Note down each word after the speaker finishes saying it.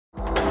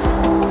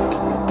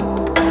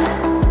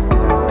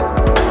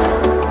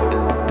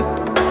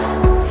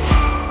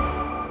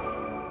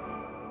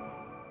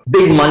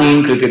big money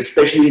in cricket,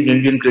 especially in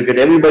Indian cricket.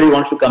 Everybody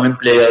wants to come and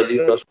play.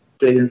 The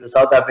Australians, the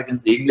South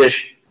Africans, the English,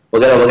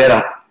 वगैरह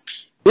वगैरह.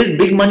 Is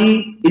big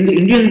money in the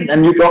Indian,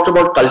 and you talked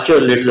about culture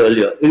a little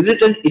earlier. Is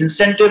it an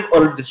incentive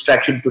or a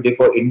distraction today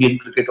for Indian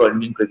cricket or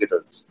Indian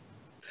cricketers?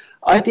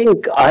 I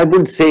think I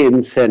would say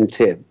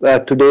incentive.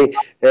 Today,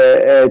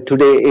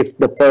 if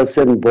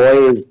the boy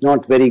is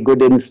not very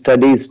good in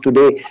studies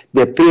today,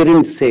 their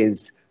parents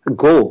says,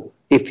 go.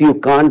 If you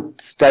can't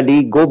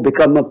study, go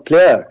become a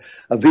player,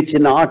 which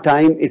in our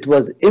time, it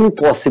was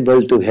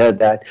impossible to hear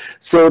that.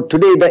 So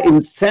today, the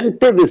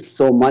incentive is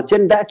so much,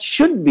 and that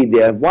should be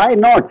there. Why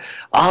not?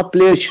 Our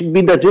players should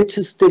be the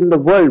richest in the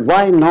world.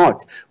 Why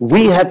not?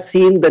 We have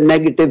seen the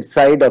negative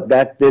side of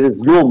that. There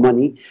is no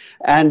money.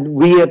 And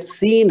we have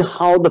seen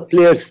how the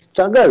players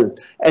struggle,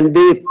 and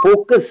they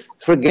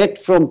forget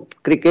from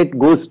cricket,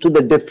 goes to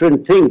the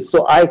different things.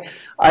 So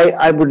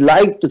I would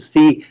like to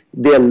see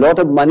there a lot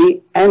of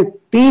money and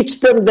teach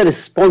them the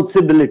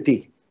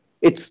responsibility.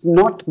 It's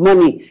not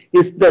money,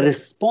 it's the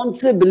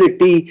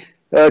responsibility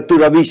to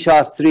Ravi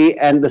Shastri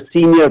and the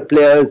senior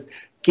players.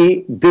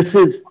 Ki, this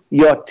is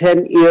your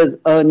 10 years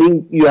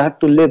earning, you have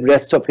to live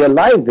rest of your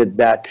life with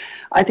that.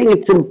 I think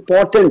it's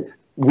important.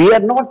 We are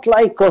not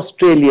like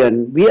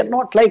Australian, we are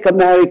not like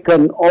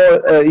American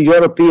or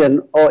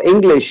European or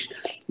English.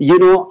 You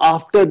know,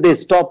 after they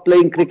stop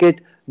playing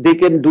cricket, they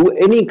can do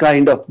any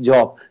kind of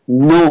job.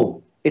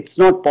 No, it's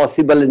not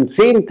possible. And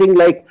same thing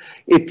like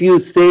if you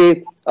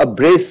say a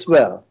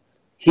Bracewell,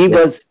 he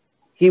was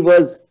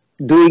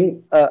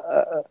doing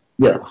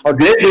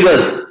great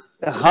leaders.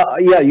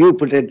 Yeah, you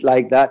put it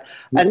like that.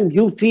 And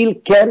you feel,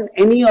 can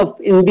any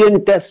of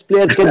Indian test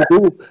player can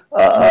do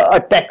a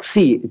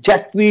taxi?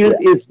 Chatfield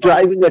is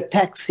driving a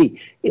taxi.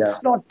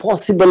 It's not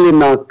possible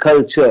in our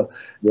culture.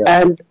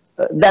 And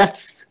that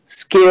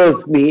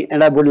scares me.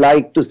 And I would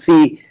like to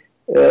see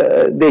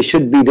they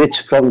should be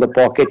rich from the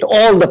pocket,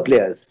 all the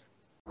players.